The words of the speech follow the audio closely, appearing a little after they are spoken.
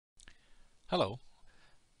Hello.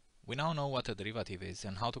 We now know what a derivative is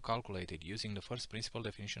and how to calculate it using the first principle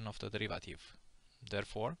definition of the derivative.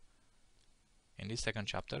 Therefore, in this second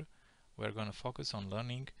chapter, we are going to focus on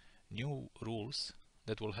learning new rules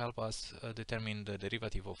that will help us determine the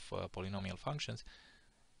derivative of polynomial functions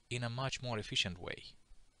in a much more efficient way.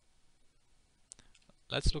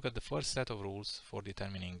 Let's look at the first set of rules for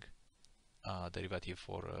determining derivative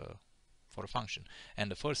for a function.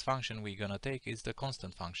 And the first function we're going to take is the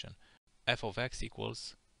constant function, f of x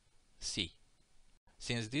equals c.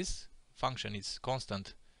 Since this function is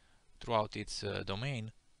constant throughout its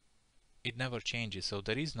domain, it never changes, so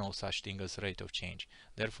there is no such thing as rate of change.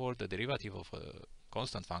 Therefore, the derivative of a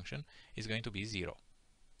constant function is going to be 0.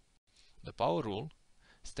 The power rule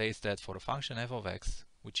states that for a function f of x,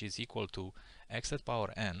 which is equal to x at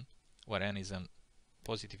power n, where n is a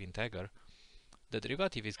positive integer, the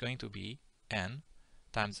derivative is going to be n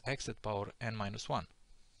times x at power n minus 1.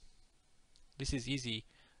 This is easy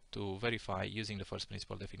to verify using the first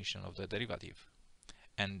principle definition of the derivative.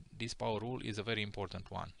 And this power rule is a very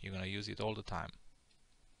important one. You're going to use it all the time.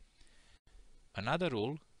 Another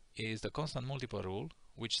rule is the constant multiple rule,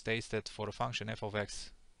 which states that for a function f of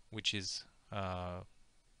x, which is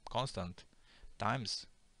constant, times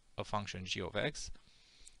a function g of x,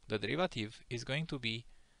 the derivative is going to be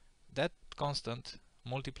that constant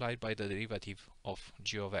multiplied by the derivative of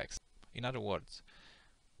g of x. In other words,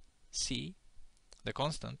 c, the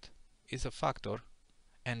constant, is a factor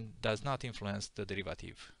and does not influence the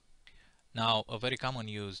derivative. Now, a very common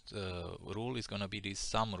used rule is going to be this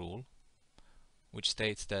sum rule, which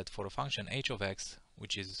states that for a function h of x,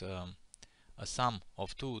 which is a sum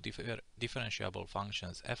of two differentiable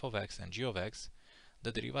functions f of x and g of x,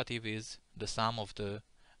 the derivative is the sum of the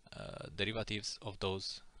derivatives of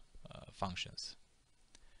those functions.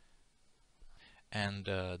 And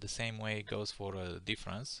the same way goes for a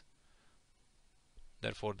difference.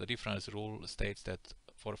 Therefore, the difference rule states that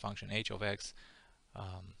for a function h of x,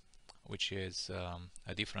 which is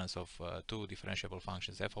a difference of two differentiable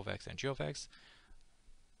functions f of x and g of x,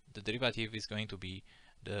 the derivative is going to be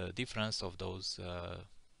the difference of those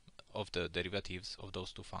of the derivatives of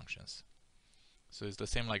those two functions. So it's the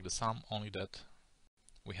same like the sum, only that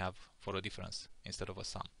we have for a difference instead of a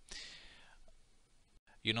sum.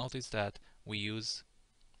 You notice that we use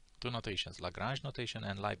two notations, Lagrange notation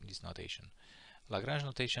and Leibniz notation. Lagrange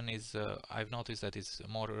notation is, I've noticed that it's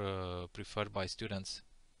more preferred by students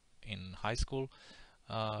in high school,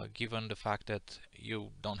 given the fact that you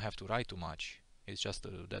don't have to write too much. It's just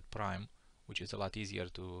that prime, which is a lot easier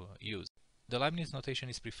to use. The Leibniz notation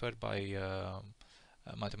is preferred by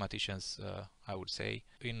mathematicians, I would say.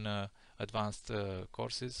 In advanced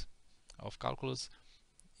courses of calculus,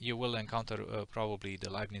 you will encounter probably the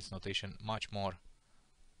Leibniz notation much more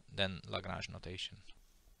than Lagrange notation.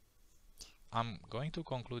 I'm going to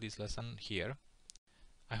conclude this lesson here.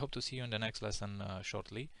 I hope to see you in the next lesson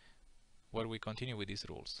shortly, where we continue with these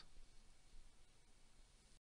rules.